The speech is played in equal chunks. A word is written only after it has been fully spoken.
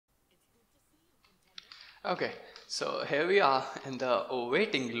Okay, so here we are in the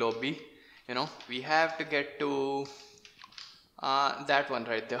waiting lobby. We have to get to that one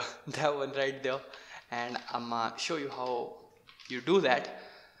right there, that one right there, and I'm show you how you do that.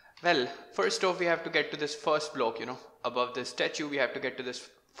 Well, first off, we have to get to this first block. Above the statue, we have to get to this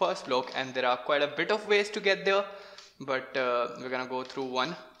first block, and there are quite a bit of ways to get there, but we're gonna go through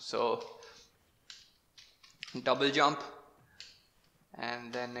one. So double jump,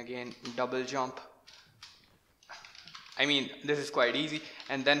 and then again double jump. I mean, this is quite easy.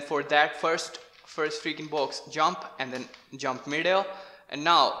 And then for that first freaking box, jump and then jump midair. And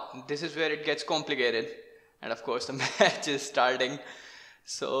now this is where it gets complicated. And of course the match is starting.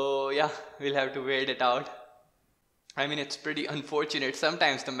 So yeah, we'll have to wait it out. I mean, it's pretty unfortunate.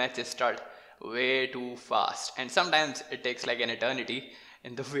 Sometimes the matches start way too fast. And sometimes it takes like an eternity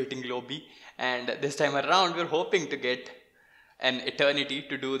in the waiting lobby. And this time around, we're hoping to get an eternity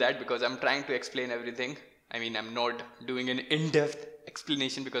to do that because I'm trying to explain everything. I mean, I'm not doing an in-depth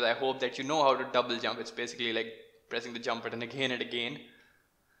explanation because I hope that you know how to double jump. It's basically like pressing the jump button again and again.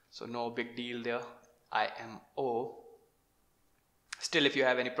 So no big deal there. IMO. Still, if you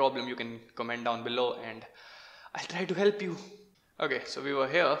have any problem, you can comment down below and I'll try to help you. Okay, so we were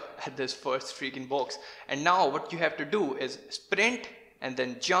here at this first freaking box. And now what you have to do is sprint and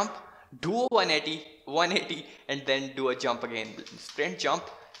then jump, do a 180, and then do a jump again. Sprint, jump,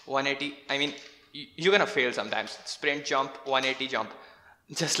 180. I mean, you're gonna fail sometimes. Sprint, jump, 180, jump,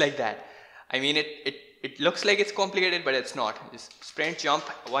 just like that. I mean, it looks like it's complicated, but it's not. Just sprint, jump,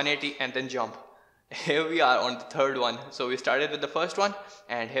 180, and then jump. Here we are on the third one. So we started with the first one,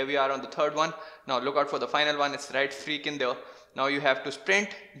 and here we are on the third one. Now look out for the final one. It's right freaking there. Now you have to sprint,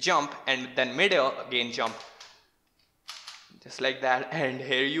 jump, and then midair again jump, just like that. And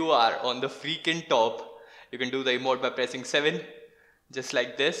here you are on the freaking top. You can do the emote by pressing 7, just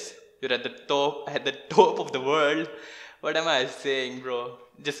like this. You're at the top of the world. What am I saying, bro?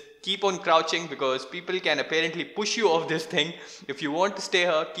 Just keep on crouching because people can apparently push you off this thing. If you want to stay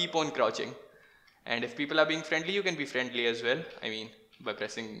here, keep on crouching. And if people are being friendly, you can be friendly as well. I mean, by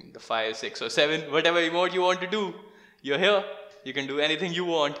pressing the 5, 6 or 7, whatever emote you want to do. You're here. You can do anything you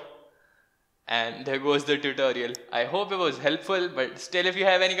want. And there goes the tutorial. I hope it was helpful, but still if you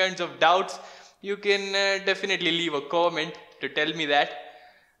have any kinds of doubts, you can definitely leave a comment to tell me that.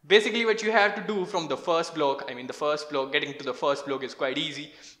 Basically what you have to do from the first block, getting to the first block is quite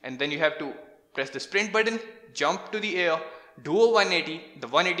easy. And then you have to press the sprint button, jump to the air, do a 180. The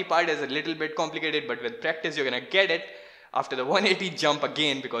 180 part is a little bit complicated, but with practice you're gonna get it. After the 180, jump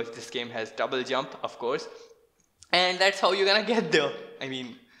again because this game has double jump, of course. And that's how you're gonna get there. I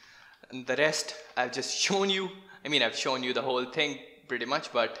mean, the rest I've just shown you. I mean, I've shown you the whole thing pretty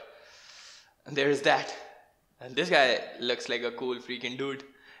much, but there's that. And this guy looks like a cool freaking dude.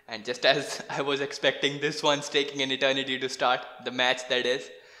 And just as I was expecting, this one's taking an eternity to start, the match that is.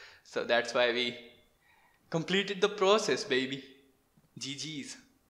 So that's why we completed the process, baby. GG's.